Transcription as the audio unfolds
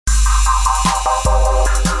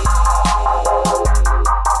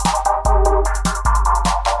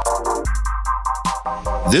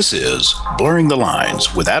This is Blurring the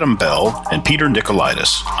Lines with Adam Bell and Peter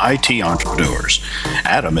Nicolaitis, IT entrepreneurs.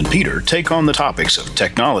 Adam and Peter take on the topics of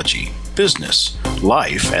technology, business,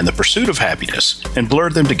 life, and the pursuit of happiness and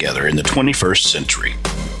blur them together in the 21st century.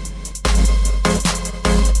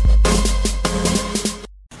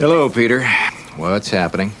 Hello, Peter. What's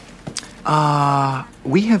happening?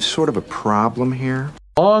 We have sort of a problem here.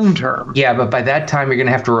 Long term. Yeah, but by that time, you're going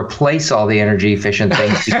to have to replace all the energy efficient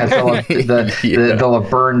things because they'll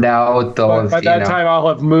have burned out. By that time, I'll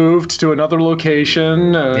have moved to another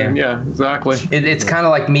location. Yeah, exactly. It's kind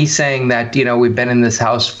of like me saying that, we've been in this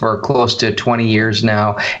house for close to 20 years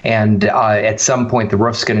now, and at some point, the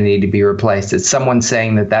roof's going to need to be replaced. It's someone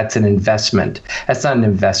saying that that's an investment. That's not an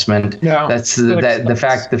investment. No, that's the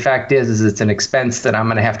fact. The fact is it's an expense that I'm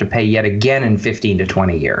going to have to pay yet again in 15 to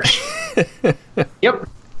 20 years. Yep.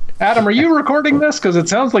 Adam, are you recording this? Because it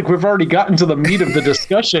sounds like we've already gotten to the meat of the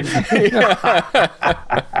discussion.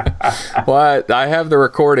 Well, I have the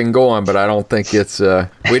recording going, but I don't think it's.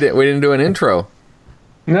 We didn't do an intro.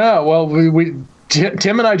 No, well,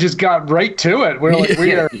 Tim and I just got right to it. We're like,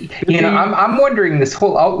 we are. I'm wondering. This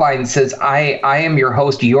whole outline says, "I am your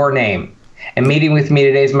host. Your name." And meeting with me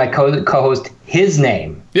today is my co-host, his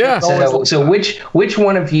name. Yeah. So which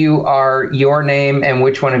one of you are your name and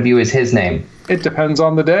which one of you is his name? It depends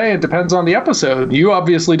on the day. It depends on the episode. You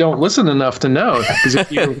obviously don't listen enough to know. Because if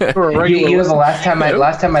you were a regular the last time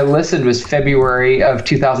I listened was February of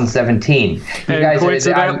 2017. You guys,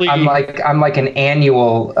 coincidentally, I'm like an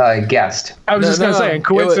annual guest. I was just going to say, and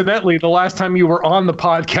coincidentally, the last time you were on the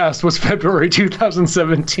podcast was February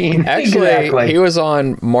 2017. Actually, exactly. He was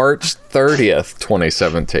on March 30th,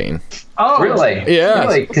 2017. Oh, really? Yeah.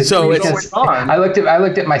 Really? I looked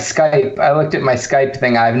at my Skype. I looked at my Skype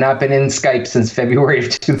thing. I've not been in Skype since February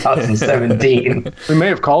of 2017. We may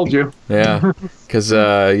have called you. Yeah. Because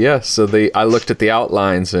so I looked at the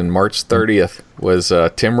outlines, and March 30th was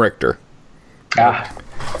Tim Richter.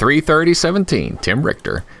 3/30/17. Tim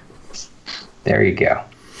Richter. There you go.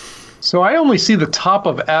 So I only see the top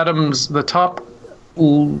of Adam's. There's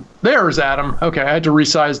Adam. Okay, I had to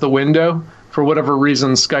resize the window. For whatever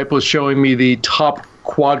reason, Skype was showing me the top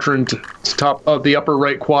of the upper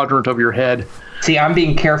right quadrant of your head. See, I'm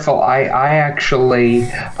being careful. I actually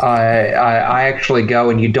go,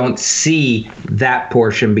 and you don't see that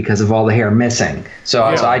portion because of all the hair missing. So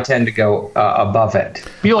I tend to go above it.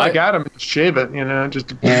 Feel like Adam, shave it,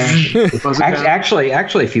 just. Yeah. Actually,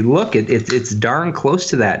 if you look, it's darn close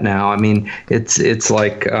to that now. I mean, it's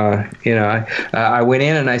like I went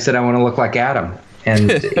in and I said I want to look like Adam.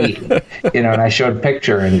 And and I showed a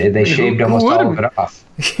picture, and they shaved almost all of it off.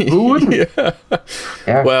 Who wouldn't? Yeah.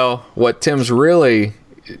 Well, what Tim's really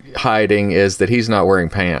hiding is that he's not wearing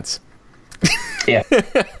pants. Yeah.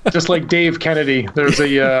 Just like Dave Kennedy. There's but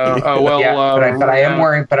I am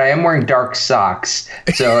wearing dark socks.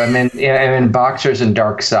 So I'm in boxers and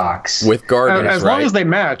dark socks with garters. As long as they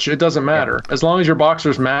match, it doesn't matter. Yeah. As long as your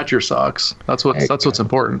boxers match your socks, that's what's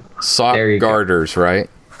important. Sock garters, right?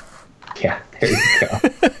 Yeah, there you go.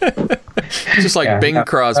 Just like Bing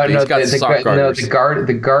Crosby, he's got sock garters. No,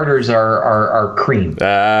 the garters are cream.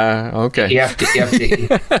 Okay. You have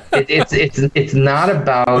to. It's not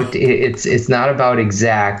about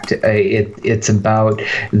exact. It's about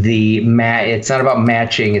it's not about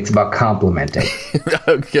matching. It's about complementing.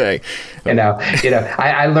 Okay.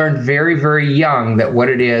 I learned very, very young that what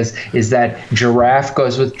it is that giraffe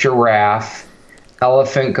goes with giraffe,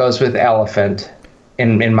 elephant goes with elephant.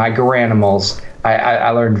 In my Garanimals, I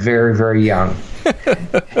learned very, very young.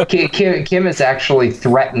 Kim has actually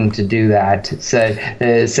threatened to do that. Said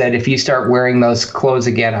if you start wearing those clothes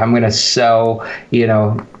again, I'm going to sew.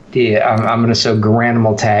 I'm going to sew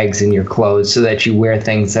Garanimal tags in your clothes so that you wear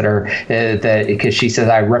things that are because she says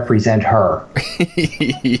I represent her.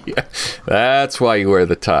 Yeah. That's why you wear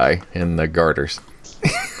the tie and the garters.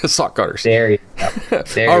 Sock garters. There you go.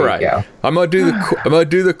 All right. Go. I'm gonna do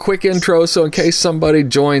the quick intro, so in case somebody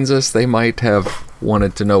joins us, they might have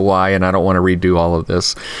wanted to know why, and I don't want to redo all of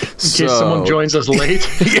this. In case someone joins us late.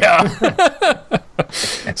 Yeah.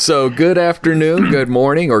 So good afternoon, good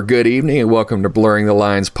morning, or good evening, and welcome to Blurring the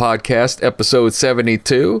Lines podcast, episode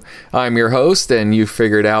 72. I'm your host, and you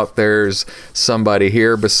figured out there's somebody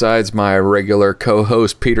here besides my regular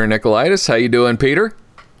co-host, Peter Nicolaitis. How you doing, Peter?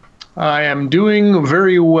 I am doing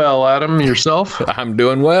very well, Adam. Yourself? I'm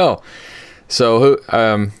doing well. So,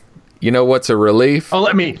 what's a relief? Oh,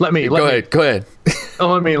 let me. Go ahead.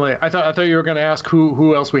 Oh, let me. I thought you were going to ask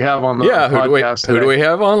who else we have on the podcast. Who do we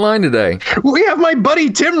have online today? We have my buddy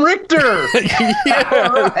Tim Richter.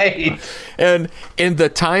 Yeah, right. And the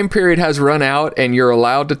time period has run out, and you're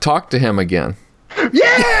allowed to talk to him again.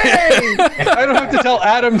 Yay! I don't have to tell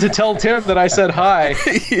Adam to tell Tim that I said hi.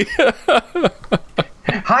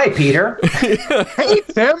 Hi, Peter. Hey,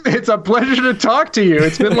 Tim. It's a pleasure to talk to you.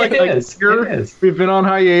 It's been like a year. We've been on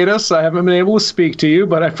hiatus. I haven't been able to speak to you,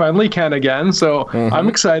 but I finally can again. So I'm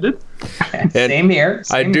excited. Same here.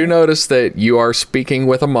 I do notice that you are speaking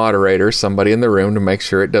with a moderator, somebody in the room, to make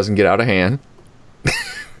sure it doesn't get out of hand.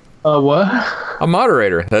 What? A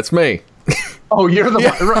moderator. That's me. Oh, you're the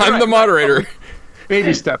moderator. I'm the moderator.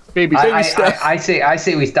 Baby steps. I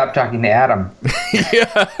say we stop talking to Adam.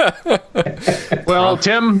 Well,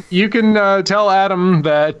 Tim, you can tell Adam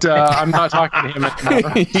that I'm not talking to him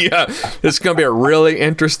anymore. Yeah, this is going to be a really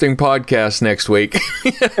interesting podcast next week.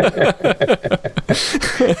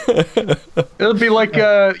 It'll be like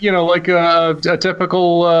a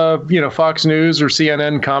typical Fox News or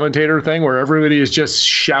CNN commentator thing where everybody is just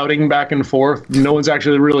shouting back and forth. No one's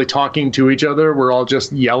actually really talking to each other. We're all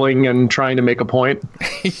just yelling and trying to make a point.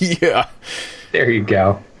 Yeah. There you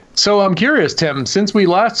go. So I'm curious, Tim, since we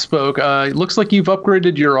last spoke, it looks like you've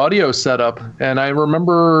upgraded your audio setup. And I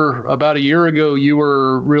remember about a year ago, you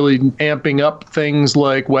were really amping up things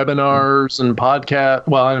like webinars and podcast.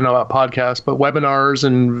 Well, I don't know about podcasts, but webinars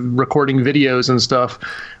and recording videos and stuff.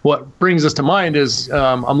 What brings us to mind is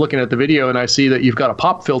I'm looking at the video and I see that you've got a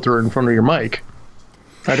pop filter in front of your mic.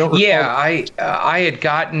 I don't recall. Yeah, I had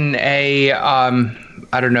gotten a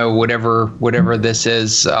I don't know, whatever this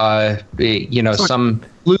is, some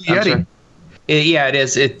Blue Yeti. Yeah, it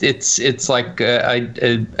is. It's like a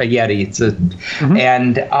Yeti. It's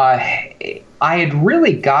and I had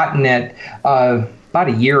really gotten it about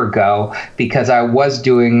a year ago because I was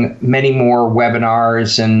doing many more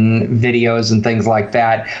webinars and videos and things like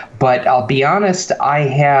that. But I'll be honest, I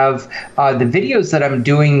have the videos that I'm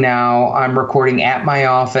doing now, I'm recording at my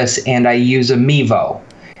office, and I use a Mevo.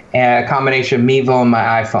 A combination of Mevo and my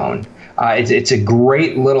iPhone. It's a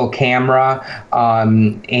great little camera,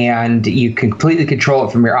 and you completely control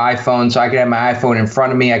it from your iPhone. So I can have my iPhone in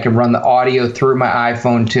front of me. I can run the audio through my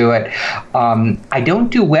iPhone to it. I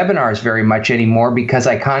don't do webinars very much anymore because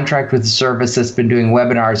I contract with a service that's been doing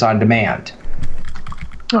webinars on demand.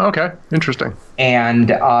 Oh, okay. Interesting. And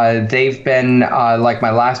they've been, like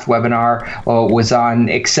my last webinar was on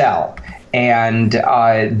Excel. And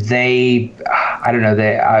I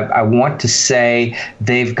want to say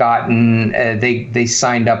they've gotten, they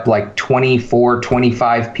signed up like 24,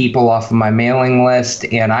 25 people off of my mailing list.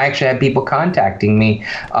 And I actually had people contacting me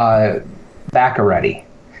back already.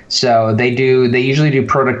 So they usually do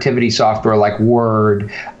productivity software like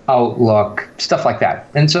Word, Outlook, stuff like that.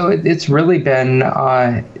 And so it's really been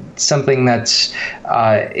something that's,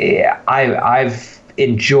 I've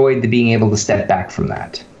enjoyed being able to step back from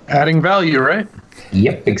that. Adding value, right?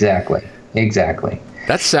 Yep, exactly.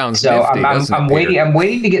 That sounds so. nifty, I'm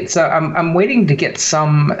waiting to get some. I'm waiting to get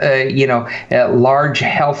some. Large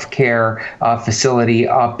healthcare facility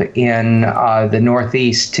up in the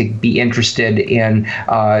Northeast to be interested in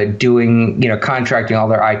doing, contracting all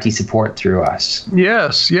their IT support through us.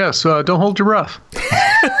 Yes. Don't hold your breath.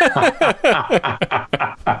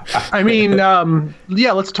 I mean,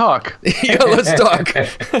 let's talk. Yeah, let's talk.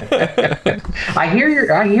 I hear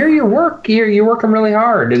your work. You're working really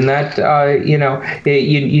hard, and that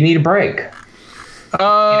you need a break.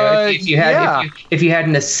 If you had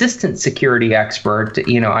an assistant security expert,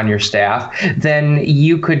 on your staff, then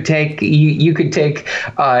you could take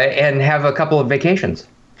and have a couple of vacations.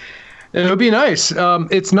 It would be nice.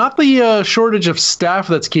 It's not the shortage of staff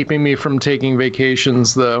that's keeping me from taking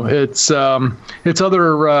vacations, though. It's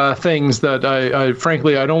other things that I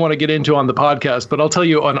frankly I don't want to get into on the podcast. But I'll tell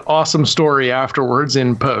you an awesome story afterwards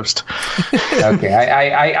in post. Okay,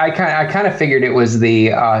 I kind of figured it was the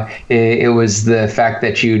fact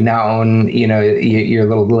that you now own your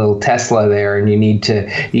little Tesla there, and you need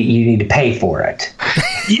to pay for it.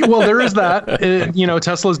 Well, there is that.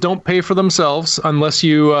 Teslas don't pay for themselves unless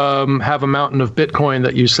you have a mountain of Bitcoin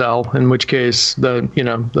that you sell, in which case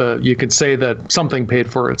you could say that something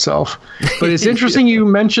paid for itself. But it's interesting you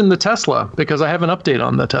mentioned the Tesla because I have an update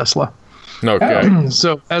on the Tesla. Okay.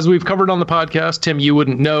 So as we've covered on the podcast, Tim, you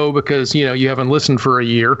wouldn't know because you haven't listened for a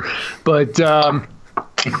year, but the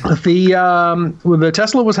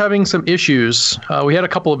Tesla was having some issues. We had a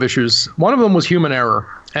couple of issues. One of them was human error.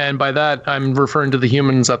 And by that, I'm referring to the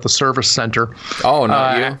humans at the service center. Oh,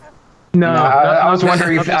 not you? No, I was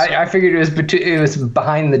wondering if I figured it was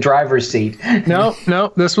behind the driver's seat. No,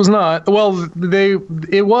 this was not. Well,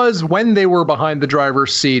 it was when they were behind the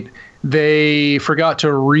driver's seat. They forgot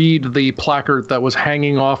to read the placard that was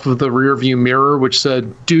hanging off of the rearview mirror, which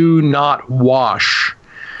said "Do not wash."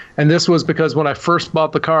 And this was because when I first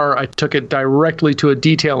bought the car, I took it directly to a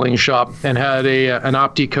detailing shop and had an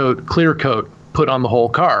OptiCoat clear coat put on the whole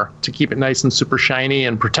car to keep it nice and super shiny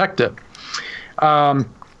and protect it.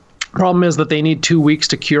 Problem is that they need 2 weeks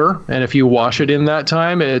to cure, and if you wash it in that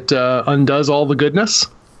time, it undoes all the goodness.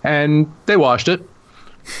 And they washed it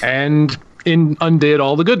and undid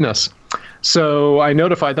all the goodness. So I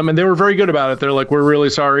notified them, and they were very good about it. They're like, we're really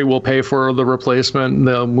sorry. We'll pay for the replacement.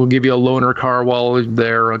 We'll give you a loaner car while you're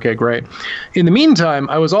there. Okay, great. In the meantime,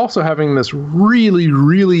 I was also having this really,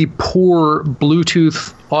 really poor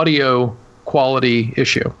Bluetooth audio quality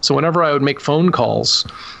issue. So whenever I would make phone calls,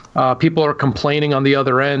 people are complaining on the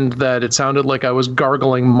other end that it sounded like I was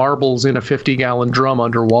gargling marbles in a 50-gallon drum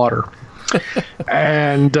underwater.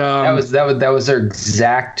 And that was their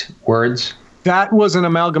exact words. That was an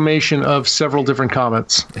amalgamation of several different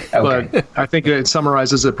comments, Okay. But I think it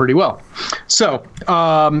summarizes it pretty well. So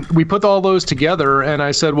we put all those together, and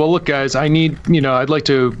I said, well, look, guys, I'd like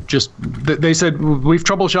to just, they said, we've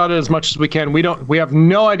troubleshot it as much as we can. We have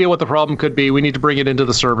no idea what the problem could be. We need to bring it into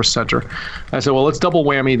the service center. I said, well, let's double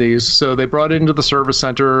whammy these. So they brought it into the service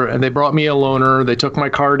center, and they brought me a loaner. They took my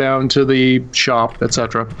car down to the shop,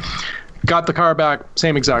 etc. Got the car back,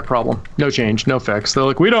 same exact problem. No change, no fix. They're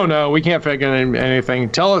like, we don't know. We can't figure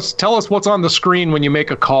anything. Tell us what's on the screen when you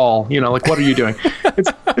make a call. What are you doing?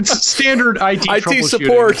 It's standard IT troubleshooting.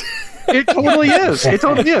 support. It totally is. It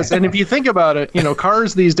totally is. And if you think about it,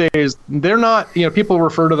 cars these days, they're not, people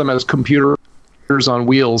refer to them as computers on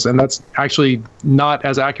wheels, and that's actually not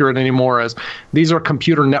as accurate anymore, as these are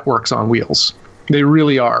computer networks on wheels. They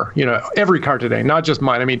really are. Every car today, not just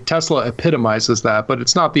mine. I mean, Tesla epitomizes that, but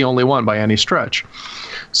it's not the only one by any stretch.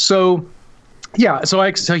 So, yeah. So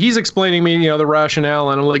he's explaining me, the rationale,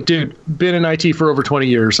 and I'm like, dude, been in IT for over 20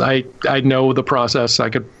 years. I know the process. I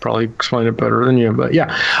could probably explain it better than you, but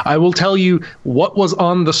yeah, I will tell you what was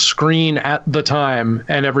on the screen at the time,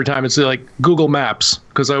 and every time it's like Google Maps,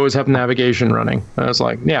 because I always have navigation running. And I was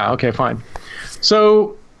like, yeah, okay, fine.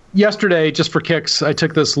 So yesterday, just for kicks, I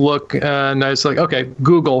took this look and I was like, okay,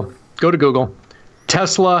 go to Google,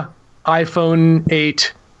 Tesla iPhone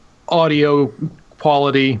 8 audio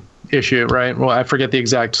quality issue, right? Well, I forget the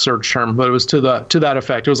exact search term, but it was to that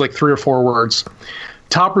effect. It was like 3 or 4 words.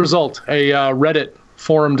 Top result, a Reddit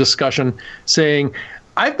forum discussion saying,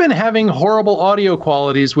 I've been having horrible audio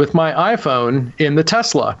qualities with my iPhone in the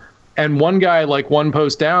Tesla. And one guy, one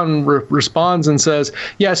post down, responds and says,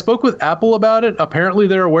 yeah, I spoke with Apple about it. Apparently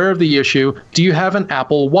they're aware of the issue. Do you have an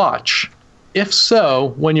Apple Watch? If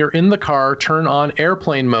so, when you're in the car, turn on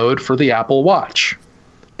airplane mode for the Apple Watch.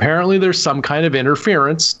 Apparently there's some kind of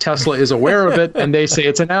interference. Tesla is aware of it, and they say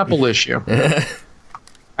it's an Apple issue.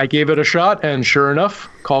 I gave it a shot, and sure enough,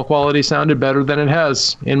 call quality sounded better than it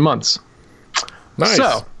has in months. Nice.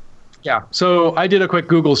 So I did a quick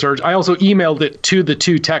Google search. I also emailed it to the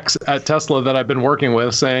 2 techs at Tesla that I've been working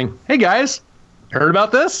with saying, hey guys, heard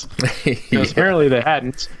about this? Because apparently they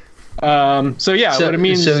hadn't. What it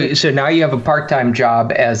means. So now you have a part-time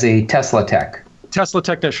job as a Tesla tech. Tesla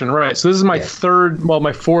technician, right. So this is my my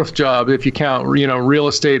 4th job, if you count, real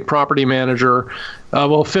estate property manager.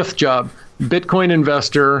 5th job, Bitcoin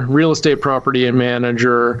investor, real estate property and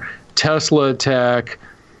manager, Tesla tech,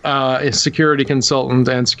 a security consultant,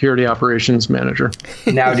 and security operations manager.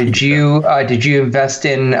 Now, did you invest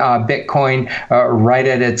in Bitcoin right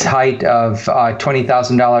at its height of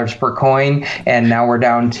 $20,000 per coin, and now we're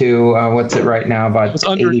down to what's it right now, about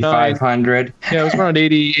 8,500? Yeah, it was around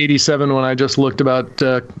 87 when I just looked about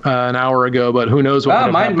an hour ago. But who knows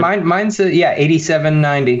what? Mine's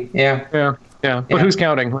 87.90. Yeah. Yeah. But who's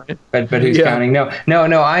counting? Right? But who's counting? No.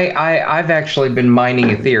 I've actually been mining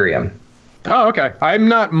Ethereum. Oh, okay. I'm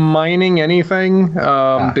not mining anything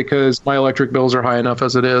because my electric bills are high enough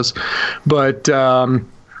as it is. But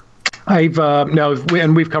we've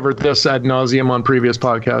covered this ad nauseum on previous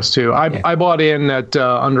podcasts too. I bought in at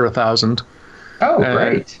under 1,000. Oh,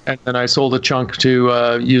 great. And then I sold a chunk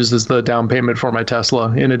to use as the down payment for my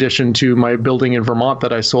Tesla, in addition to my building in Vermont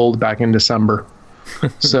that I sold back in December.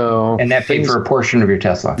 So and that paid for a portion of your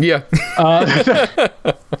Tesla. Yeah.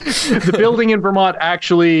 The building in Vermont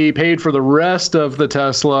actually paid for the rest of the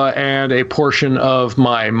Tesla and a portion of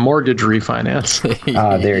my mortgage refinance.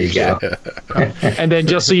 There you go. And then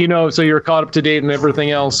just so you know, so you're caught up to date and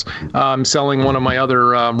everything else, I'm selling one of my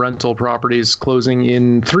other rental properties, closing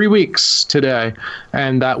in 3 weeks today,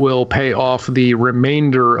 and that will pay off the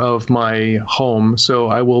remainder of my home. So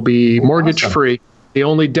I will be mortgage free. The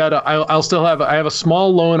only debt I'll still have, I have a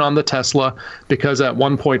small loan on the Tesla because at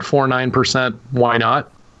 1.49%, why not?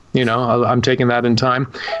 I'm taking that in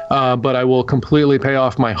time. But I will completely pay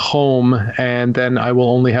off my home, and then I will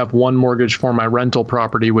only have one mortgage for my rental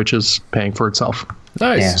property, which is paying for itself.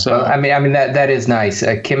 Nice. Yeah. So, well, I mean that is nice.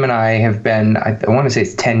 Kim and I have been, I want to say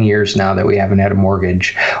it's 10 years now that we haven't had a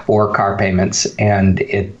mortgage or car payments, and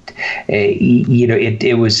it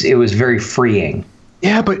was very freeing.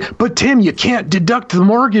 yeah, but Tim, you can't deduct the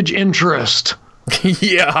mortgage interest.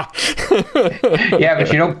 Yeah. Yeah,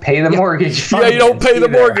 but you don't pay the mortgage. Yeah, you don't pay the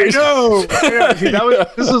mortgage. No,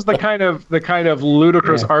 this is the kind of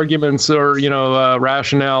ludicrous arguments or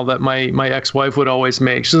rationale that my ex-wife would always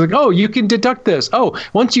make. She's like, "Oh, you can deduct this. Oh,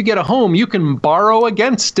 once you get a home, you can borrow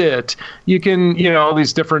against it. You can, all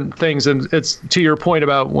these different things." And it's to your point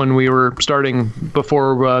about when we were starting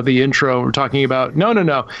before the intro, we're talking about no,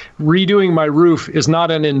 redoing my roof is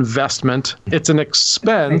not an investment. It's an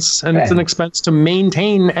expense, and it's an expense to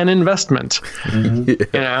maintain an investment.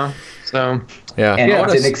 So Yeah. And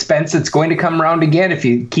it's an expense that's going to come around again if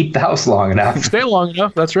you keep the house long enough. stay long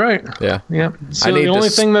enough. That's right. Yeah. Yeah. So the only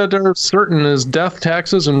thing that are certain is death,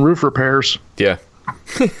 taxes, and roof repairs. Yeah.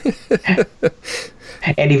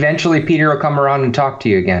 And eventually Peter will come around and talk to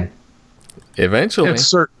you again. Eventually.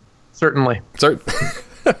 It's certainly.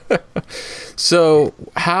 So,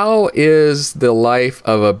 how is the life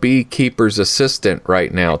of a beekeeper's assistant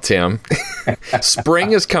right now, Tim?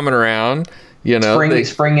 Spring is coming around.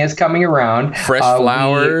 Spring is coming around. Fresh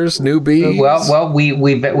flowers, new bees. Well,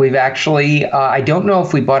 we've actually. I don't know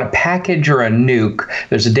if we bought a package or a nuke.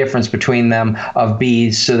 There's a difference between them of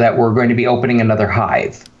bees, so that we're going to be opening another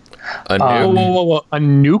hive. A nuke? Whoa, a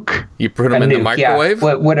nuke? You put them in the microwave?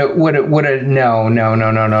 Yeah.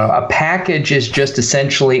 No. A package is just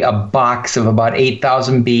essentially a box of about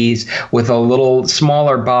 8,000 bees with a little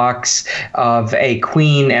smaller box of a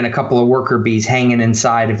queen and a couple of worker bees hanging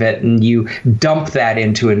inside of it, and you dump that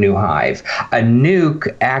into a new hive. A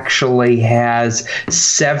nuke actually has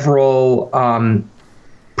several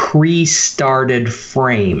pre-started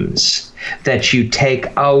frames that you take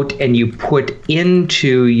out and you put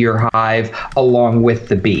into your hive along with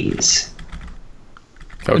the bees.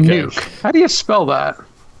 Okay. Nuke. How do you spell that?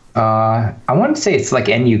 I want to say it's like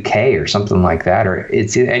NUK or something like that, or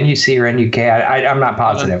it's NUC or NUK. I'm not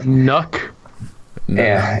positive. Nuck. No.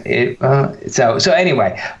 Yeah. So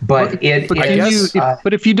anyway, but if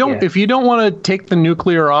you don't want to take the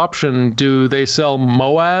nuclear option, do they sell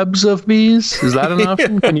Moabs of bees? Is that an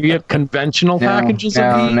option? Can you get conventional packages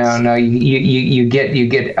of bees? No. You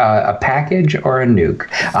get a package or a nuke.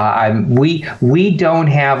 We don't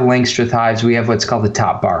have Langstroth hives. We have what's called the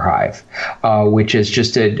top bar hive, which is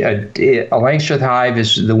just a Langstroth hive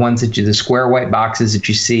is the ones the square white boxes that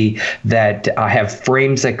you see that have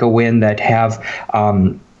frames that go in that have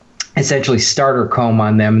essentially starter comb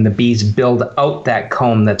on them. The bees build out that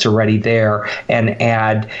comb that's already there and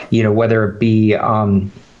add, whether it be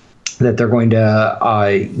that they're going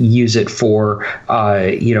to use it for,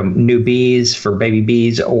 new bees, for baby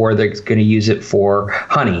bees, or they're going to use it for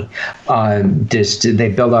honey. They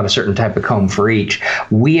build out a certain type of comb for each.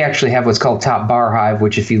 We actually have what's called top bar hive,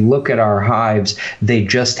 which if you look at our hives, they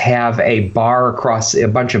just have a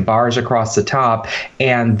bunch of bars across the top,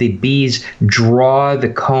 and the bees draw the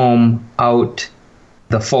comb out,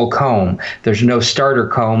 the full comb. There's no starter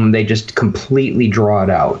comb. They just completely draw it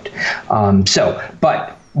out.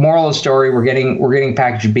 But moral of the story, we're getting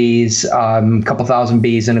packaged bees, a couple thousand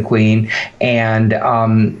bees and a queen, and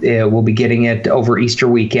we'll be getting it over Easter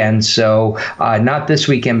weekend. So not this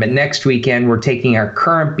weekend, but next weekend, we're taking our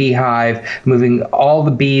current beehive, moving all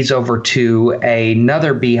the bees over to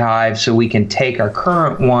another beehive so we can take our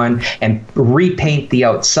current one and repaint the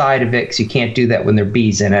outside of it, because you can't do that when there are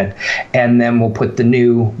bees in it. And then we'll put the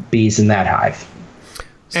new bees in that hive.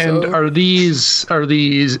 And are these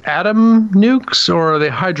atom nukes or are they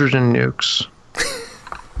hydrogen nukes?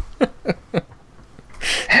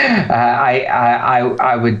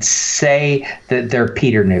 I would say that they're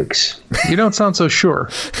Peter nukes. You don't sound so sure.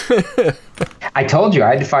 I told you I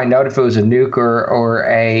had to find out if it was a nuke or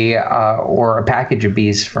a package of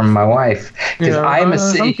bees from my wife, because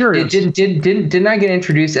I'm curious. Didn't I get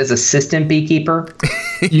introduced as assistant beekeeper?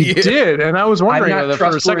 You did, and I was wondering whether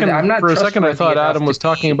for a second I thought Adam was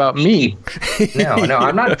talking about me. No,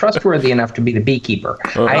 I'm not trustworthy enough to be the beekeeper.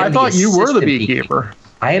 I thought you were the beekeeper.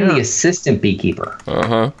 I am the assistant beekeeper.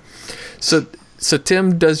 So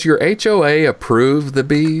Tim, does your HOA approve the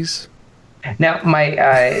bees? Now,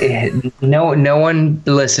 no one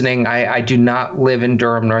listening. I do not live in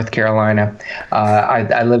Durham, North Carolina.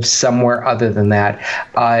 I live somewhere other than that.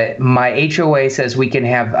 My HOA says we can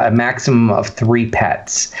have a maximum of 3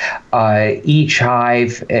 pets. Each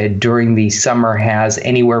hive during the summer has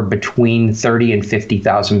anywhere between 30 and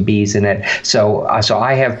 50,000 bees in it. So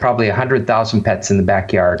I have probably 100,000 pets in the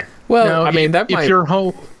backyard. Well, Now, I mean, that if might... your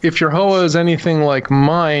HOA is anything like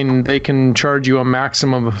mine, they can charge you a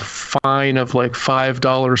maximum fine of like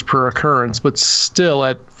 $5 per occurrence, but still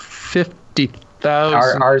at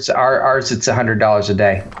 50,000. Ours it's $100 a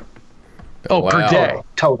day. Oh, per Wow. day.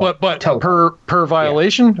 Total. But Total. per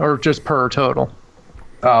violation or just per total?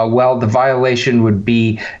 Well, the violation would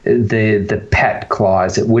be the pet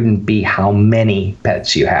clause. It wouldn't be how many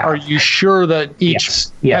pets you have. Are you sure that each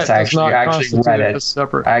Yes, pet I does not actually constitute read a it.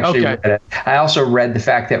 separate? I actually Okay. read it. I also read the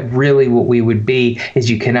fact that really what we would be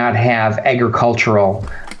is you cannot have agricultural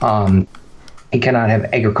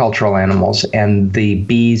animals, and the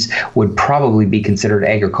bees would probably be considered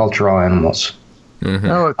agricultural animals.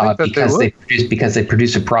 No, I think that because they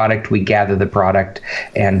produce a product. We gather the product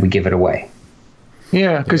and we give it away.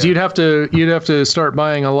 Yeah, because you'd have to start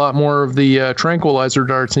buying a lot more of the tranquilizer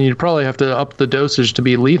darts, and you'd probably have to up the dosage to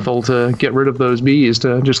be lethal to get rid of those bees,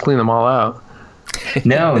 to just clean them all out.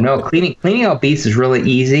 No. Cleaning out bees is really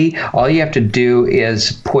easy. All you have to do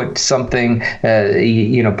is put something,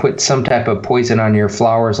 put some type of poison on your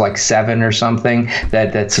flowers, like Sevin or something,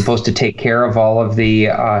 that's supposed to take care of all of the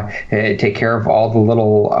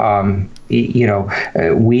little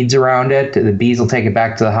weeds around it. The bees will take it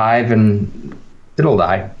back to the hive and it'll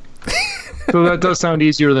die. So that does sound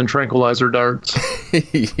easier than tranquilizer darts.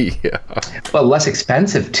 Yeah. Well, less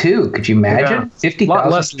expensive too. Could you imagine? Yeah. Lot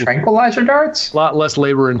less 50,000 tranquilizer darts? A lot less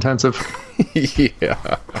labor intensive.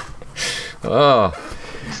 Yeah. Oh.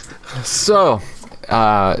 So,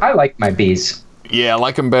 I like my bees. yeah, I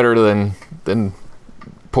like them better than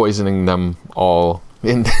poisoning them all.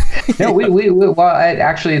 No, we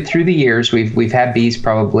actually through the years we've had bees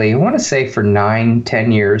probably, I want to say for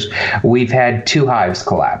 9-10 years we've had 2 hives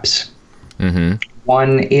collapse. Mm-hmm.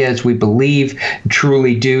 One is, we believe,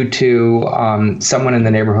 truly due to someone in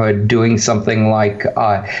the neighborhood doing something like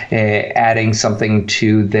adding something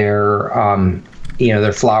to their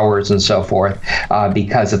flowers and so forth,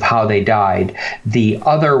 because of how they died. The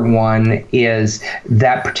other one is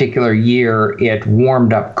that particular year it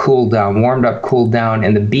warmed up, cooled down,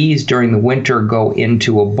 and the bees during the winter go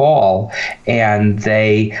into a ball and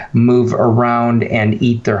they move around and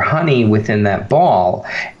eat their honey within that ball.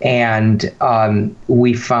 And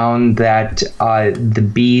we found that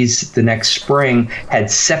the bees the next spring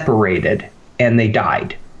had separated and they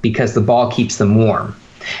died because the ball keeps them warm.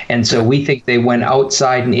 And so we think they went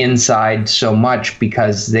outside and inside so much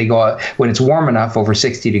because they go out, when it's warm enough, over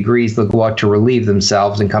 60 degrees, they'll go out to relieve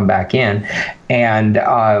themselves and come back in. And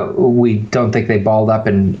we don't think they balled up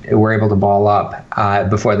and were able to ball up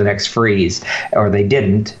before the next freeze, or they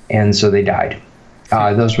didn't, and so they died.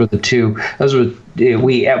 Those were the 2.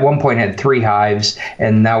 We at one point had 3 hives,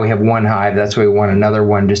 and now we have 1 hive. That's why we want another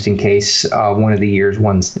one, just in case one of the years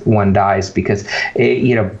one dies, because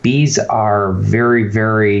bees are very,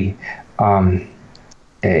 very.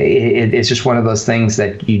 It's just one of those things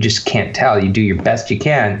that you just can't tell. You do your best you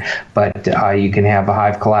can, but you can have a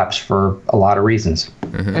hive collapse for a lot of reasons.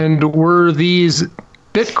 Mm-hmm. And were these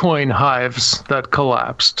Bitcoin hives that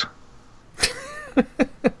collapsed?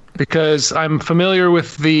 Because I'm familiar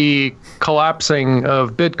with the collapsing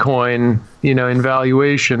of Bitcoin, in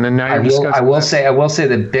valuation, and now you're discussing. I will say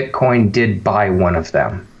that Bitcoin did buy one of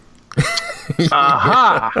them.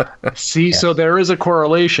 Aha! See, so there is a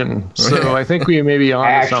correlation. So I think we may be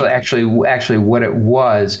on something. Actually, what it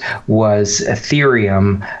was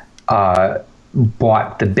Ethereum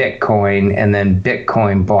bought the Bitcoin, and then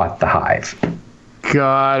Bitcoin bought the hive.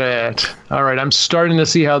 Got it. All right, I'm starting to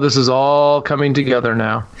see how this is all coming together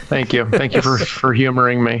now. Thank you for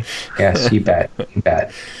humoring me. Yes, you bet.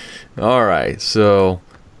 All right, so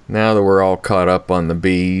now that we're all caught up on the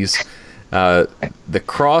bees, the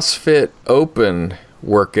CrossFit Open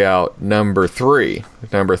workout number 3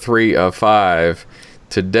 of 5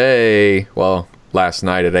 today. Well, last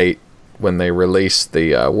night at 8 when they released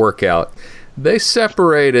the workout, they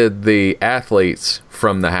separated the athletes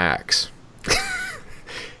from the hacks.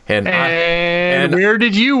 And where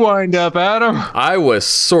did you wind up, Adam? I was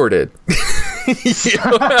sorted.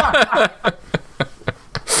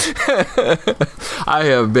 I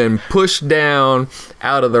have been pushed down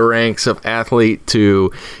out of the ranks of athlete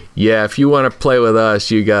to, if you want to play with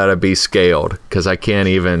us, you got to be scaled, because I can't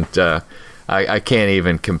even I can't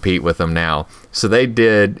even compete with them now. So they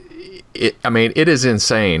did it is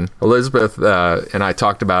insane. Elizabeth and I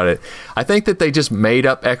talked about it. I think that they just made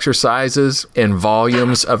up exercises and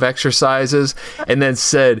volumes of exercises and then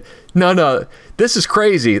said, no, this is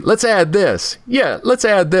crazy. Let's add this. Yeah, let's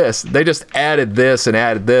add this. They just added this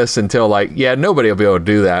until nobody will be able to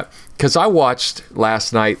do that. Because I watched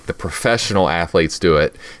last night the professional athletes do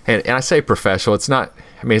it. And I say professional, it's not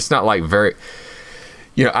like very,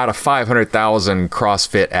 out of 500,000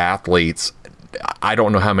 CrossFit athletes, I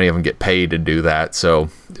don't know how many of them get paid to do that. So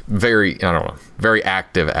very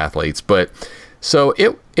active athletes. But so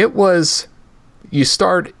it was, you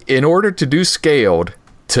start, in order to do scaled,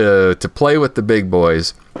 to play with the big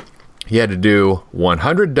boys, you had to do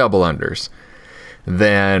 100 double unders,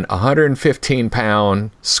 then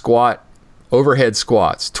 115-pound overhead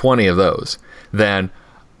squats, 20 of those, then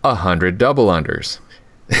 100 double unders,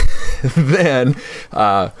 then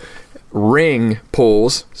ring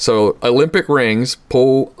pulls, so Olympic rings,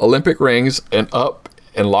 pull Olympic rings and up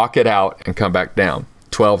and lock it out and come back down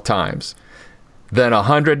 12 times, then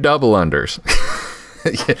 100 double unders.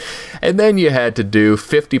 And then you had to do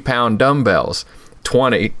 50-pound dumbbells,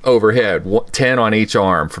 20 overhead, 10 on each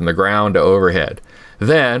arm from the ground to overhead,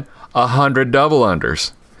 then 100 double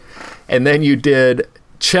unders. And then you did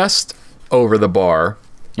chest over the bar,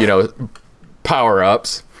 power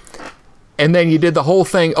ups. And then you did the whole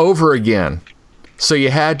thing over again. So you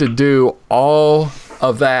had to do all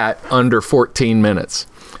of that under 14 minutes,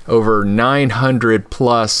 over 900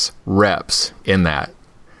 plus reps in that.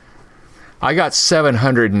 I got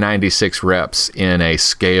 796 reps in a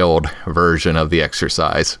scaled version of the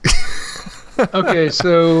exercise. Okay,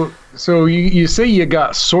 so you say you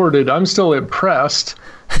got sorted. I'm still impressed,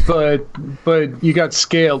 but you got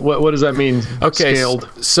scaled. What does that mean? Okay, scaled.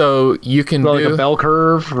 So you can do like a bell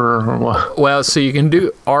curve or what? Well, so you can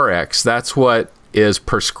do RX. That's what is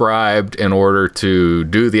prescribed in order to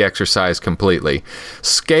do the exercise completely.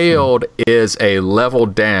 Scaled is a level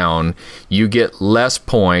down. You get less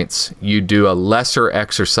points, you do a lesser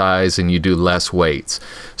exercise, and you do less weights.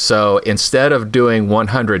 So instead of doing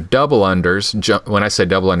 100 double unders, when I say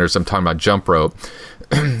double unders, I'm talking about jump rope.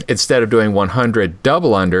 Instead of doing 100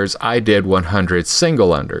 double unders, I did 100 single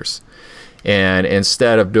unders. And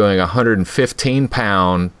instead of doing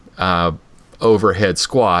 115-pound overhead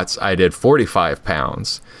squats, I did 45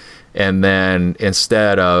 pounds. And then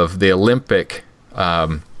instead of the Olympic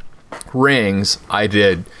rings, I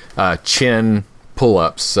did chin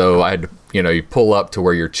pull-ups. So you pull up to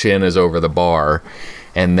where your chin is over the bar,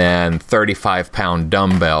 and then 35-pound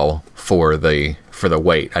dumbbell for the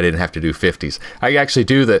weight. I didn't have to do 50s. I actually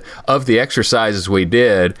of the exercises we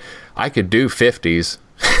did, I could do 50s,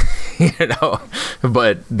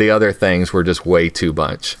 but the other things were just way too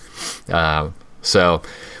much. But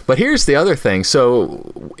here's the other thing.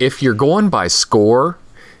 So if you're going by score,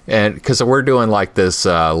 and because we're doing like this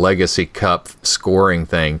Legacy Cup scoring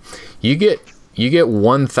thing, you get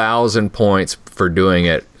 1,000 points for doing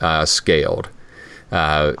it scaled.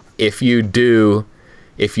 If you do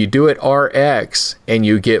it RX and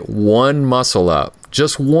you get one muscle up,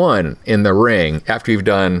 just one in the ring after you've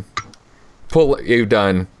done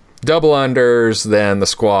double unders, then the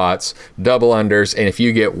squats, double unders, and if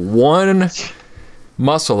you get one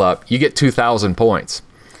muscle up, you get 2,000 points.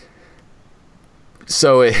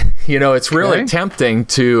 So it's really tempting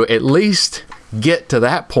to at least get to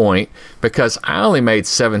that point, because I only made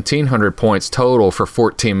 1,700 points total for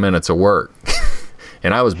 14 minutes of work,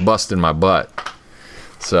 and I was busting my butt.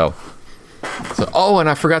 So, and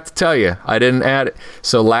I forgot to tell you, I didn't add it.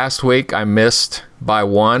 So last week I missed by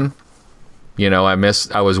one.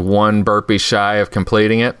 I was one burpee shy of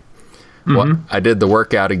completing it. Mm-hmm. Well, I did the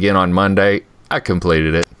workout again on Monday. I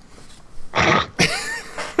completed it.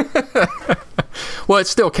 Well, it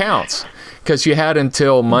still counts because you had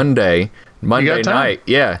until Monday night.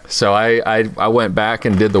 Yeah. So I went back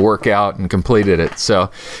and did the workout and completed it.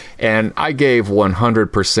 So, and I gave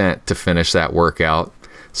 100% to finish that workout.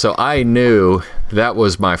 So I knew that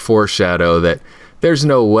was my foreshadow that there's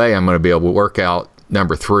no way I'm going to be able to work out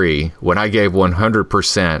number 3 when I gave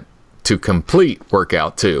 100% to complete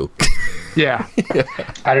workout 2. Yeah.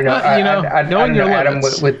 I don't know. I don't know, Adam,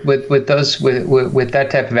 with that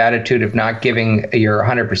type of attitude of not giving your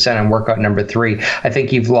 100% on workout number 3, I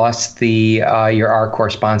think you've lost your R-Core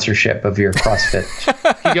sponsorship of your CrossFit.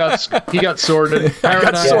 He got sorted.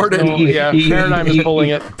 Got sorted. Paradigm is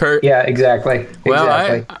pulling it. Yeah, exactly.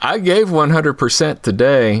 Well, I gave 100%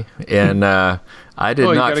 today, and I did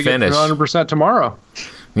not you finish. Get 100% tomorrow.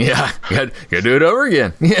 Yeah, you gotta do it over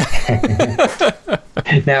again. Yeah.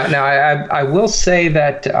 Now, I will say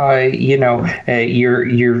that your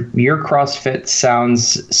CrossFit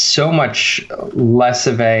sounds so much less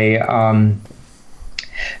of a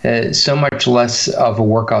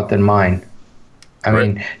workout than mine. I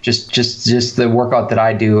mean, just the workout that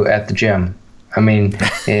I do at the gym. I mean,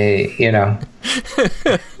 I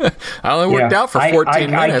only worked out for 14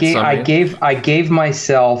 minutes. I gave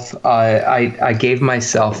myself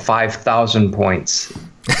 5,000 points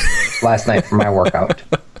last night for my workout.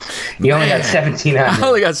 You only got 1,700. I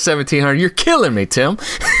only got 1,700. You're killing me, Tim.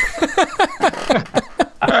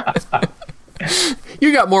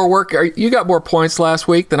 You got more work. You got more points last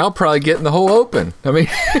week than I'll probably get in the whole Open. I mean,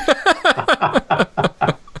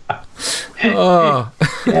 oh.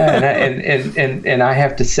 Yeah, and I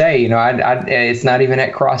have to say, it's not even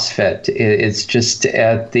at CrossFit. It's just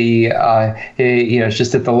at the it's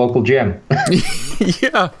just at the local gym.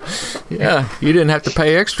 Yeah. You didn't have to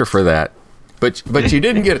pay extra for that, but you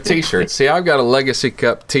didn't get a T-shirt. See, I've got a Legacy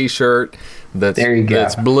Cup T-shirt.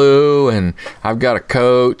 That's blue, and I've got a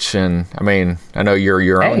coach, and I mean, I know you're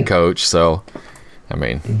your own coach, so I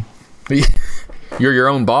mean, you're your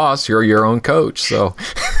own boss, you're your own coach, so.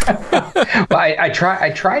 Well, I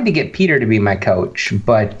tried to get Peter to be my coach,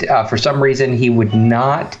 but for some reason he would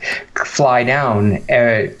not fly down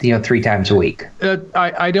 3 times a week.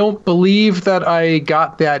 I don't believe that I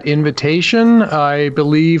got that invitation. I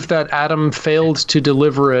believe that Adam failed to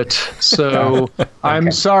deliver it. So okay.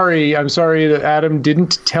 I'm sorry that Adam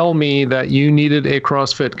didn't tell me that you needed a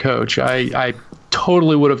CrossFit coach. I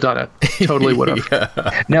totally would have done it. Totally would have.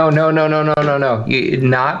 Yeah. No. Not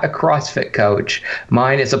a CrossFit coach.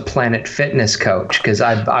 Mine is a Planet Fitness coach because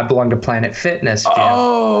I belong to Planet Fitness gym,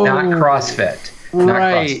 not CrossFit.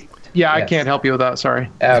 Right. CrossFit. Yeah, yes. I can't help you with that. Sorry.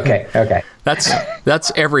 Okay.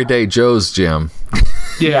 That's Everyday Joe's gym.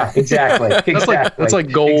 Yeah, exactly. That's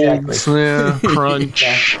like Gold,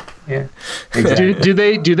 Crunch. Yeah. Exactly.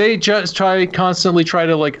 Do they just constantly try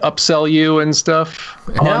to like upsell you and stuff?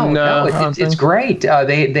 No, it's great.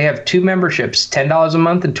 They have 2 memberships, $10 a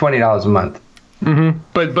month and $20 a month. Mm-hmm.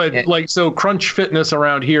 But so Crunch Fitness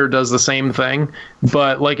around here does the same thing.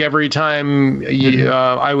 But like every time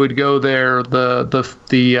I would go there,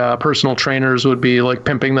 the personal trainers would be like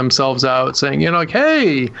pimping themselves out, saying, like,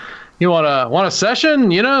 hey, you want a session?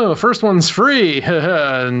 First one's free.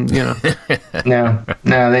 And No.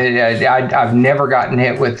 I've never gotten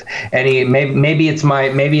hit with any. Maybe it's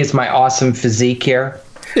my awesome physique here.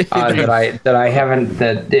 that I haven't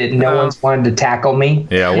no one's wanted to tackle me.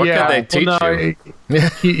 Yeah, what can they teach you?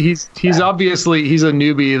 He's obviously he's a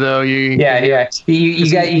newbie though. You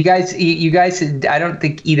guys. I don't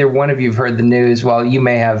think either one of you have heard the news. Well, you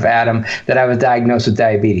may have, Adam, that I was diagnosed with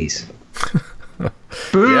diabetes.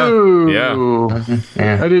 Boo!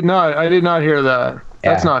 Yeah. I did not hear that.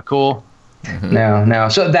 That's not cool. No.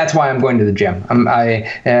 So that's why I'm going to the gym. My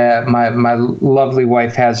lovely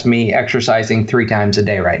wife has me exercising 3 times a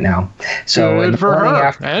day right now. So in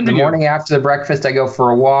the morning after the breakfast, I go for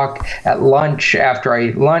a walk. At lunch, after I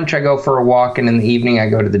eat lunch, I go for a walk, and in the evening, I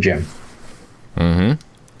go to the gym. Mm-hmm.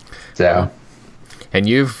 So. And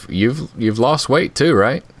you've lost weight too,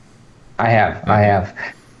 right? I have.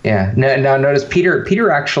 Yeah. Now notice Peter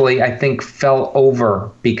actually, I think, fell over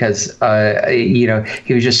because he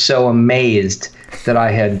was just so amazed that I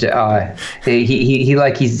had there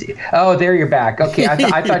you're back. Okay,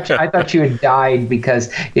 I thought you had died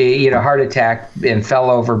because heart attack and fell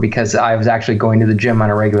over because I was actually going to the gym on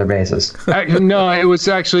a regular basis. No, it was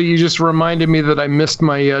actually you just reminded me that I missed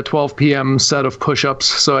my 12 p.m. set of push-ups,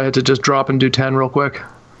 so I had to just drop and do 10 real quick.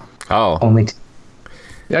 Oh, only.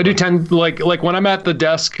 I do 10 like when I'm at the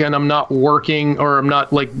desk and I'm not working or I'm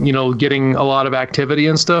not getting a lot of activity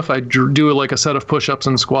and stuff. I do like a set of push-ups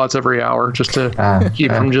and squats every hour just to keep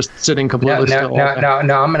from just sitting completely still. No.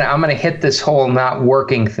 I'm gonna hit this whole not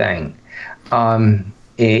working thing.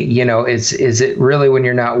 Is it really when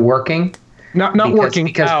you're not working? Not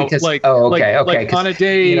working out. Because like on a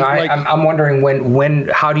day. I'm wondering when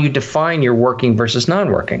how do you define your working versus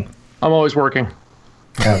non-working? I'm always working.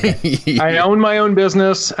 Okay. I own my own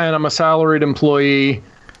business and I'm a salaried employee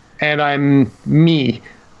and I'm me.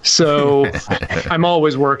 So I'm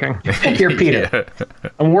always working. You're Peter.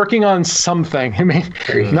 I'm working on something. I mean,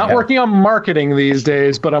 not working on marketing these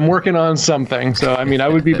days, but I'm working on something. So, I mean, I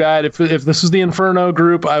would be bad if this was the Inferno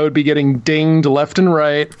group, I would be getting dinged left and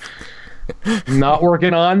right. Not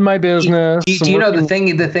working on my business. Do you know the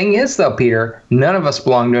thing is though, Peter, none of us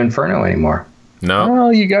belong to Inferno anymore. No.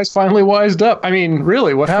 Well, you guys finally wised up. I mean,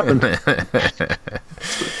 really, what happened?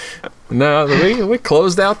 No, we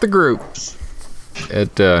closed out the group.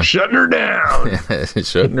 Shutting her down.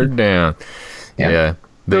 Shutting her down. Yeah.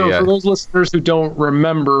 So for those listeners who don't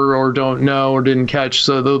remember or don't know or didn't catch,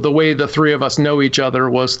 so the way the three of us know each other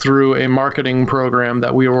was through a marketing program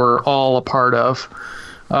that we were all a part of.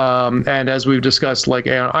 And as we've discussed, like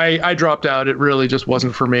I dropped out. It really just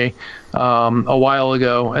wasn't for me a while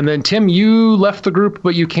ago. And then Tim, you left the group,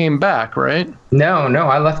 but you came back, right? No,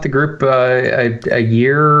 I left the group a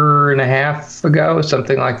year and a half ago,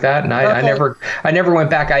 something like that, and I never went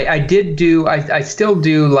back. I still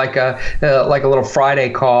do like a little Friday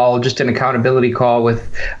call, just an accountability call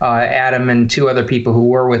with Adam and two other people who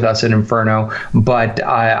were with us at Inferno, but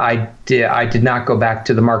I did not go back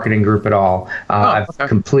to the marketing group at all. I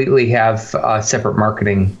completely have separate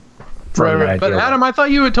marketing. Right. But Adam, I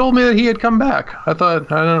thought you had told me that he had come back. I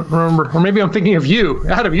don't remember, or maybe I'm thinking of you.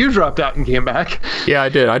 Adam, you dropped out and came back. Yeah, I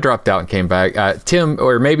did. I dropped out and came back. Tim,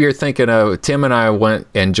 or maybe you're thinking of Tim and I went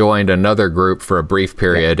and joined another group for a brief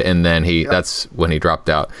period, and then that's when he dropped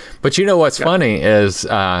out. But you know what's funny is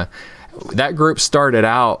that group started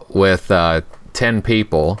out with 10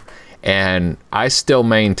 people, and I still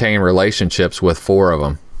maintain relationships with 4 of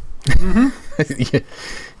them. Mm-hmm.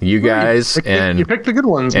 You guys and you picked the good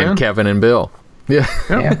ones, and man. Kevin and Bill. Yeah.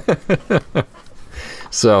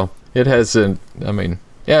 So it hasn't. I mean,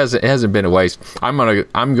 it hasn't been a waste. I'm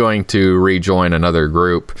going to rejoin another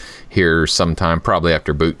group here sometime, probably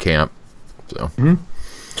after boot camp. So,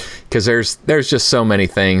 because there's just so many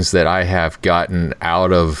things that I have gotten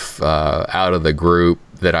out of the group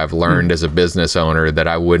that I've learned as a business owner that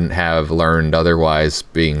I wouldn't have learned otherwise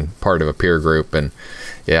being part of a peer group. And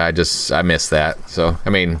yeah, I miss that. So,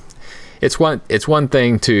 I mean, it's one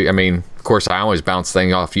thing to, I mean, of course, I always bounce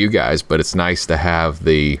things off you guys, but it's nice to have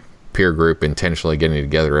the peer group intentionally getting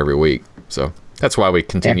together every week. So that's why we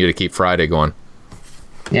continue to keep Friday going.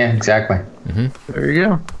 Yeah, exactly. Mm-hmm. There you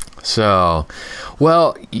go. So,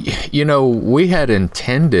 well, we had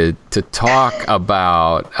intended to talk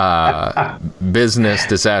about business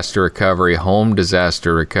disaster recovery, home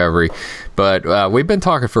disaster recovery, but we've been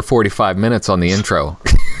talking for 45 minutes on the intro.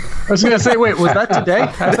 I was going to say, wait, was that today?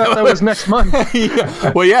 I thought that was next month.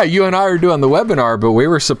 Yeah. Well, yeah, you and I are doing the webinar, but we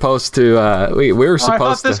were supposed to. We were supposed to. I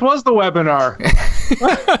thought this was the webinar.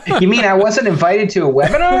 You mean I wasn't invited to a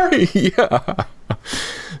webinar? Yeah.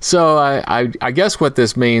 So I guess what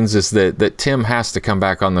this means is that Tim has to come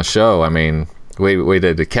back on the show. I mean, we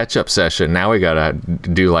did a catch-up session. Now we got to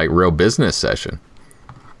do like real business session.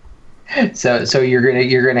 So you're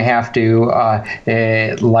gonna have to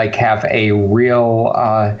like have a real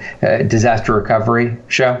disaster recovery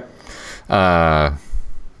show.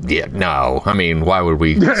 Yeah, no. I mean, why would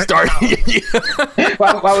we start?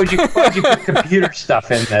 why would you put computer stuff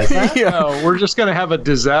in this? Huh? Yeah. No, we're just going to have a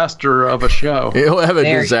disaster of a show. It'll have a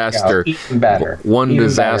There disaster. Even better. One Even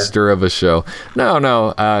disaster better. of a show.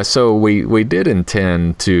 No. So we did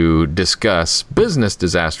intend to discuss business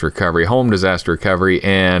disaster recovery, home disaster recovery,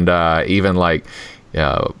 and even like,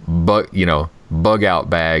 bug out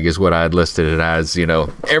bag is what I had listed it as.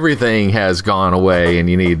 Everything has gone away and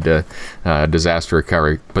you need disaster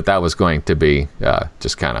recovery, but that was going to be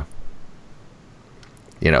just kind of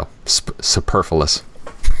superfluous.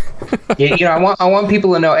 I want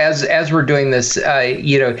people to know as we're doing this,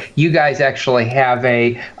 you guys actually have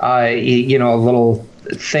a little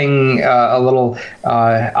thing, a little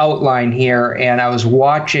outline here, and I was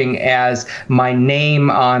watching as my name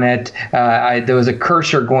on it, there was a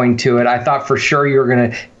cursor going to it. I thought for sure you were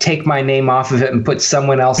going to take my name off of it and put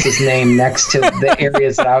someone else's name next to the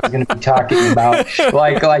areas that I was going to be talking about.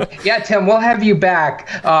 Like, yeah, Tim, we'll have you back.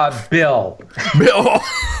 Bill.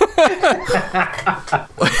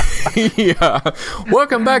 Yeah.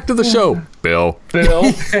 Welcome back to the show, Bill.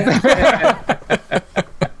 No,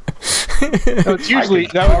 it's usually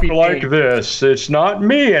that would be like this. It's not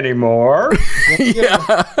me anymore.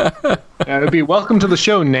 Yeah, it would be welcome to the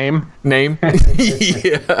show. Name. Yeah.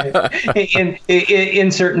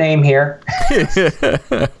 Insert name here.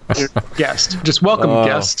 Guest. Just welcome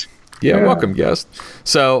guest. Yeah, welcome guest.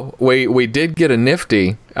 So we did get a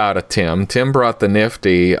nifty out of Tim. Tim brought the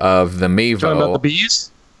nifty of the Mevo. Talking about the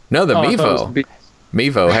bees? No, the Mevo.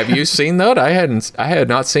 Mevo. Have you seen that? I had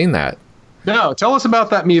not seen that. No, tell us about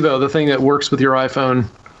that Mevo, the thing that works with your iPhone.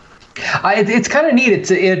 It's kind of neat.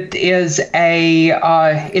 It is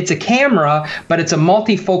a camera, but it's a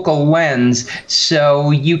multifocal lens,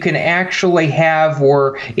 so you can actually have,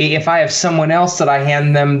 or if I have someone else that I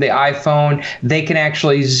hand them the iPhone, they can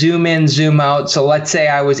actually zoom in, zoom out. So let's say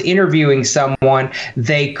I was interviewing someone,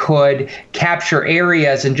 they could capture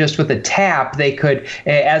areas, and just with a tap, they could,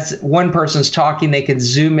 as one person's talking, they can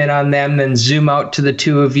zoom in on them, then zoom out to the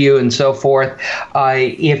two of you, and so forth.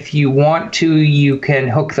 If you want to, you can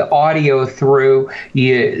hook the audio through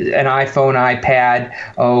an iPhone, iPad,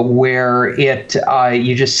 where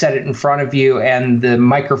you just set it in front of you and the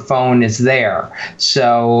microphone is there.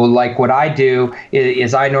 So like what I do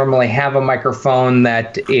is I normally have a microphone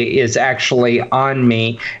that is actually on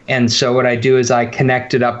me, and so what I do is I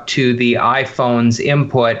connect it up to the iPhone's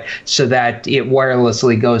input so that it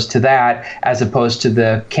wirelessly goes to that, as opposed to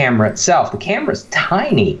the camera itself. The camera's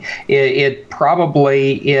tiny. It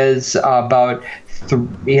probably is about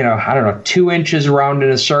 2 inches around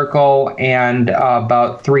in a circle and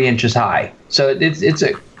about 3 inches high. So it's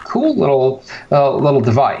a cool little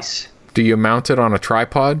device. Do you mount it on a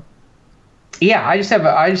tripod? Yeah, I just have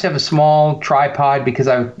a small tripod because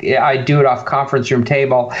I do it off conference room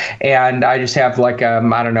table, and I just have like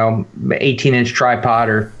 18-inch tripod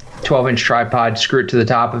or 12-inch tripod, screw it to the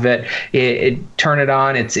top of it, turn it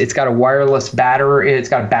on. It's got a wireless battery. It's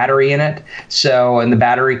got a battery in it. So, and the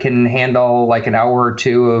battery can handle like an hour or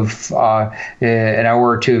two of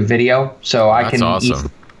video. So That's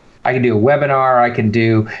awesome. I can do a webinar. I can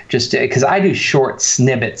do just because I do short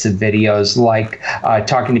snippets of videos, like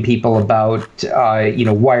talking to people about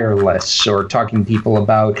wireless, or talking to people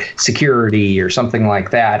about security or something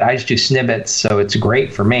like that. I just do snippets, so it's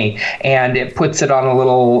great for me. And it puts it on a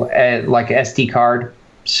little like SD card,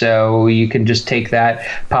 so you can just take that,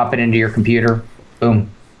 pop it into your computer, boom.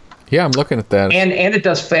 Yeah, I'm looking at that. And it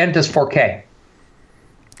does 4K.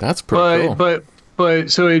 That's pretty cool.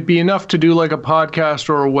 But so it'd be enough to do like a podcast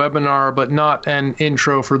or a webinar, but not an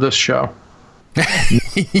intro for this show.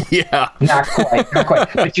 Yeah. Not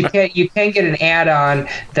quite. But you can get an add-on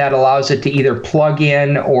that allows it to either plug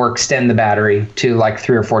in or extend the battery to like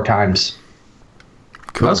 3 or 4 times.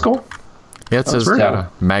 Cool. That's cool. Yeah, it says got a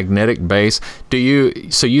magnetic base. So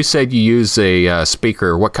you said you use a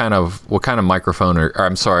speaker. What kind of microphone? Or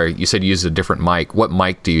I'm sorry, you said you use a different mic. What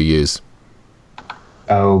mic do you use?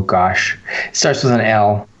 Oh gosh, it starts with an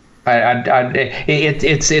L.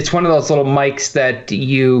 It's one of those little mics that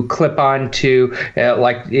you clip onto,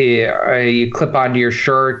 you clip onto your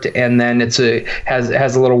shirt, and then has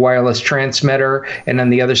a little wireless transmitter, and then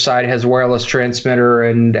the other side has a wireless transmitter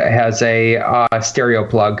and has a stereo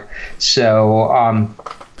plug. So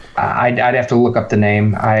I'd have to look up the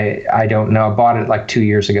name. I don't know. I bought it like 2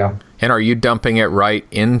 years ago. And are you dumping it right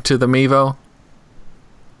into the Mevo?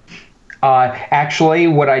 Actually,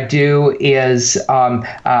 what I do is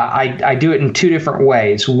I do it in 2 different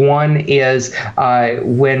ways. One is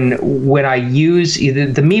when I use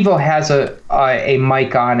the Mevo has a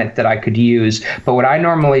mic on it that I could use, but what I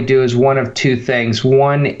normally do is one of 2 things.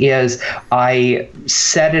 One is I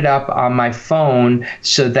set it up on my phone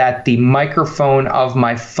so that the microphone of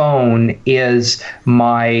my phone is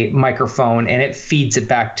my microphone, and it feeds it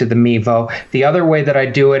back to the Mevo. The other way that I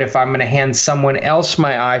do it, if I'm going to hand someone else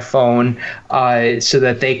my iPhone so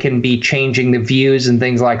that they can be changing the views and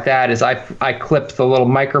things like that, is I clip the little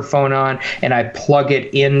microphone on and I plug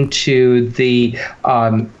it into the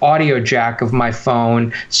audio jack of my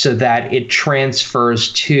phone so that it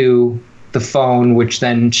transfers to the phone, which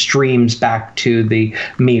then streams back to the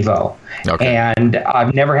Mevo. Okay. And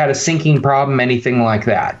I've never had a syncing problem, anything like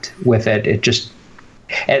that with it. It just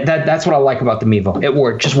that's what I like about the Mevo.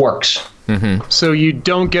 It just works. Mm-hmm. So you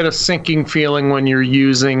don't get a syncing feeling when you're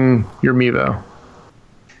using your Mevo?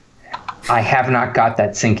 I have not got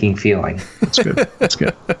that syncing feeling. That's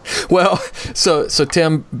good. Well, so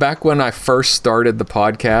Tim, back when I first started the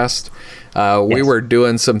podcast, we were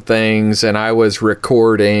doing some things, and I was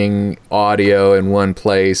recording audio in one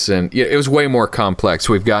place, and it was way more complex.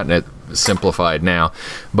 We've gotten it simplified now,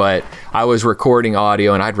 but I was recording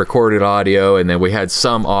audio, and I'd recorded audio, and then we had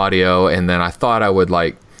some audio, and then I thought I would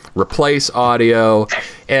replace audio,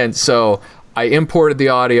 and so I imported the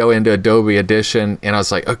audio into Adobe Audition, and I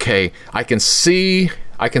was like, okay, I can see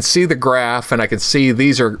the graph, and I can see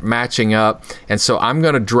these are matching up, and so I'm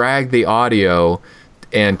going to drag the audio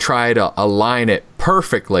and try to align it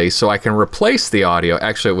perfectly so I can replace the audio.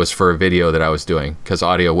 Actually, it was for a video that I was doing, because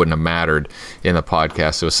audio wouldn't have mattered in the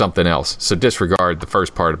podcast. It was something else. So disregard the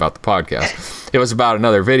first part about the podcast. It was about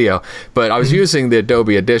another video, but I was using the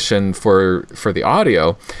Adobe Audition for the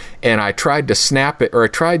audio, and I tried to snap it, or I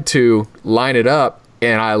tried to line it up,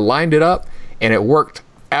 and I lined it up, and it worked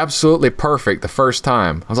absolutely perfect the first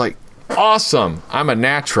time. I was like, awesome, I'm a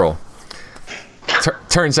natural.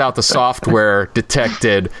 Turns out the software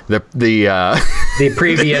detected the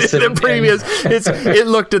previous it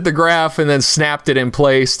looked at the graph and then snapped it in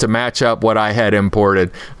place to match up what I had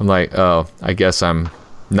imported. I'm like, oh, I guess I'm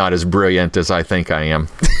not as brilliant as I think I am.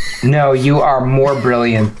 No, you are more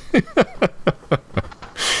brilliant.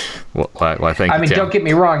 Well, I think. I mean, don't get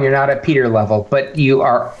me wrong, you're not at Peter level, but you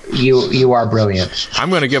are brilliant. I'm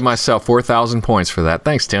going to give myself 4,000 points for that.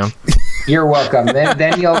 Thanks, Tim. You're welcome.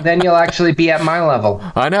 Then you'll actually be at my level.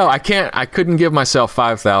 I know. I couldn't give myself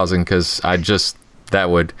 5,000 because I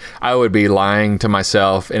would be lying to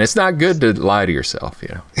myself, and it's not good to lie to yourself,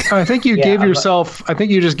 you know. I think you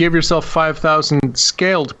just gave yourself 5,000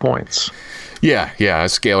 scaled points. Yeah, I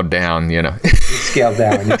scaled down, you know. Scaled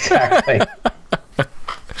down, exactly.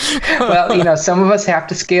 Well, you know, some of us have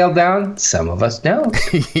to scale down, some of us don't.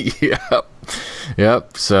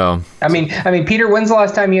 Yep. So. I mean, Peter, when's the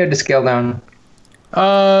last time you had to scale down?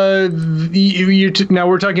 Now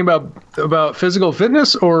we're talking about physical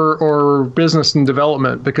fitness or business and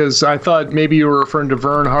development, because I thought maybe you were referring to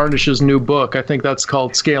Vern Harnish's new book. I think that's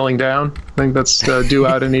called Scaling Down. I think that's due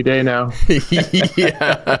out any day now.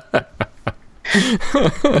 Yeah.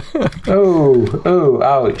 Oh,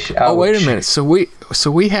 ouch. Oh, wait a minute. So we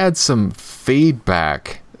had some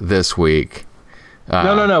feedback this week.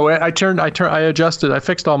 No. I adjusted. I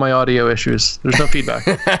fixed all my audio issues. There's no feedback.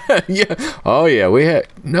 Yeah. Oh, yeah. We had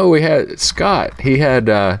Scott. He had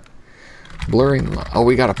blurring. Oh,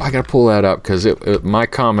 I gotta pull that up because my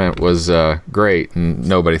comment was great and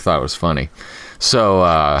nobody thought it was funny.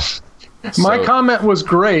 So. My comment was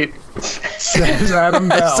great, says Adam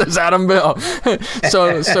Bell. Says Adam Bell.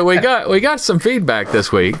 So we got some feedback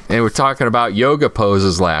this week, and we're talking about yoga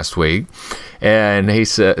poses last week, and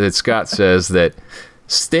Scott says that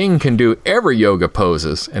Sting can do every yoga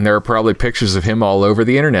poses, and there are probably pictures of him all over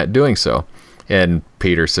the internet doing so. And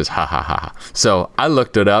Peter says, ha ha ha. So I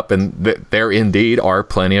looked it up, and there indeed are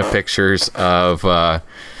plenty of pictures of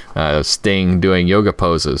Sting doing yoga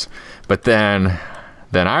poses, but then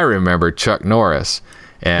I remembered Chuck Norris,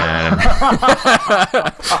 and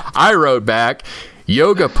I wrote back,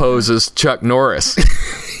 yoga poses Chuck Norris.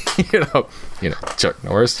 you know Chuck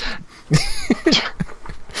Norris.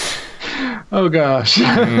 Oh gosh.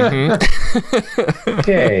 Mm-hmm.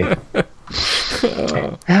 Okay.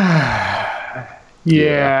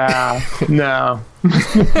 Yeah. No.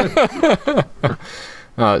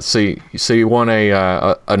 So you want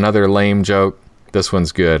another lame joke? This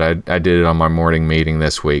one's good. I did it on my morning meeting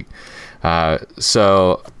this week.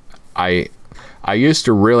 So I used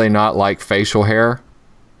to really not like facial hair.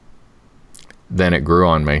 Then it grew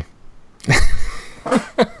on me.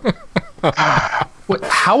 What,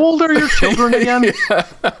 how old are your children again? Yeah.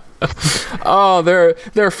 Oh, they're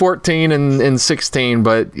 14 and 16,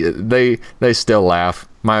 but they still laugh.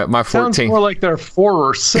 My 14 sounds more like they're 4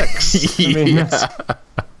 or 6. I mean,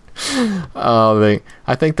 oh,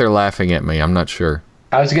 I think they're laughing at me. I'm not sure.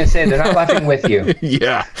 I was going to say they're not laughing with you.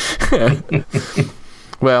 Yeah.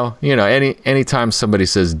 Well, you know, anytime somebody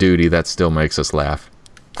says duty, that still makes us laugh.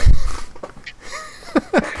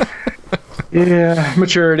 Yeah,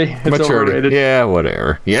 maturity. It's overrated. Yeah,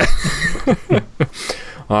 whatever. Yeah.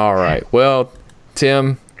 All right. Well,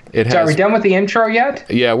 Tim, So are we done with the intro yet?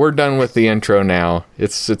 Yeah, we're done with the intro now.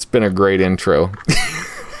 It's been a great intro.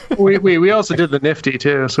 we also did the Nifty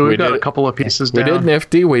too, so we've got a couple of pieces down. We did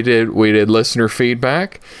Nifty. We did listener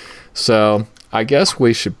feedback. So I guess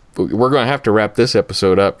we're going to have to wrap this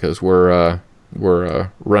episode up because we're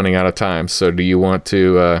running out of time. So do you want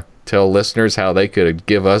to tell listeners how they could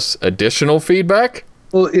give us additional feedback?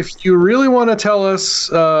 Well, if you really want to tell us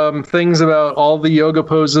things about all the yoga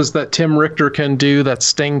poses that Tim Richter can do that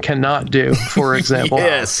Sting cannot do, for example,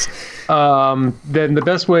 yes, then the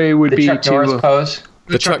best way would be Chuck Norris pose.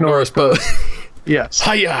 The Chuck Norris pose. Yes.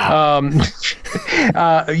 Hiya.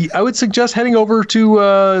 I would suggest heading over to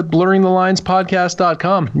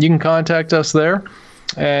blurringthelinespodcast.com. You can contact us there,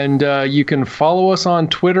 and you can follow us on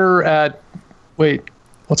Twitter at. Wait,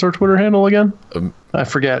 what's our Twitter handle again? I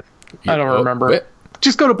forget. I don't remember.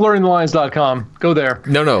 Just go to blurringthelines.com. Go there.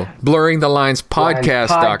 No.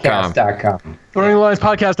 blurringthelinespodcast.com.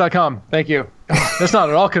 blurringthelinespodcast.com. Thank you. That's not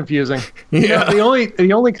at all confusing. Yeah. You know,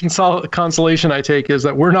 the only consolation I take is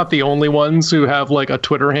that we're not the only ones who have like a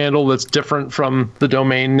Twitter handle that's different from the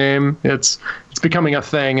domain name. It's becoming a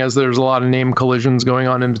thing as there's a lot of name collisions going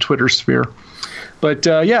on in the Twitter sphere. But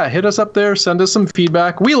hit us up there. Send us some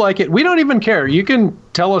feedback. We like it. We don't even care. You can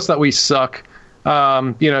tell us that we suck.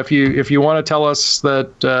 if you want to tell us that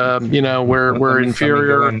we're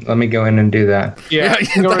inferior, let me go in and do that. Yeah,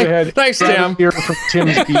 go right ahead. Thanks, Tim. Hear from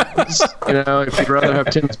Tim's bees. If you'd rather have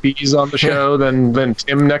Tim's bees on the show than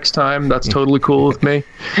Tim next time, that's totally cool with me.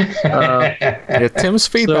 Yeah, Tim's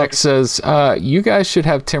feedback says you guys should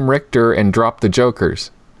have Tim Richter and drop the jokers.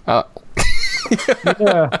 Yeah.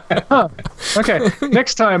 Huh. Okay.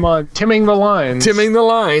 Next time on Timming the Lines. Timming the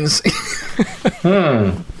lines.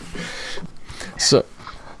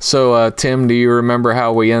 So, Tim, do you remember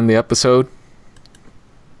how we end the episode?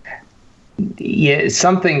 Yeah,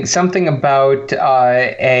 something about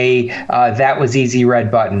that was easy red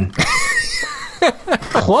button.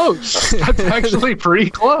 Close. That's actually pretty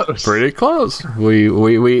close. Pretty close.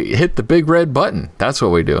 We hit the big red button. That's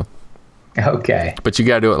what we do. Okay. But you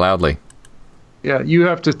got to do it loudly. Yeah, you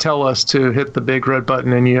have to tell us to hit the big red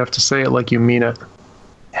button, and you have to say it like you mean it.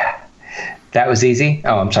 That was easy?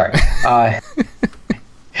 Oh, I'm sorry.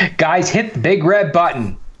 Guys, hit the big red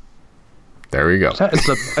button. There we go. I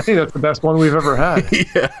think that's the best one we've ever had.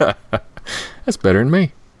 Yeah. That's better than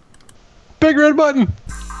me. Big red button.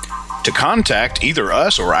 To contact either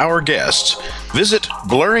us or our guests, visit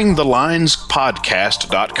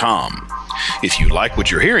blurringthelinespodcast.com. If you like what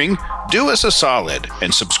you're hearing, do us a solid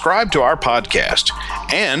and subscribe to our podcast,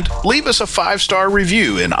 and leave us a 5-star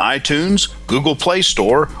review in iTunes, Google Play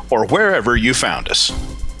Store, or wherever you found us.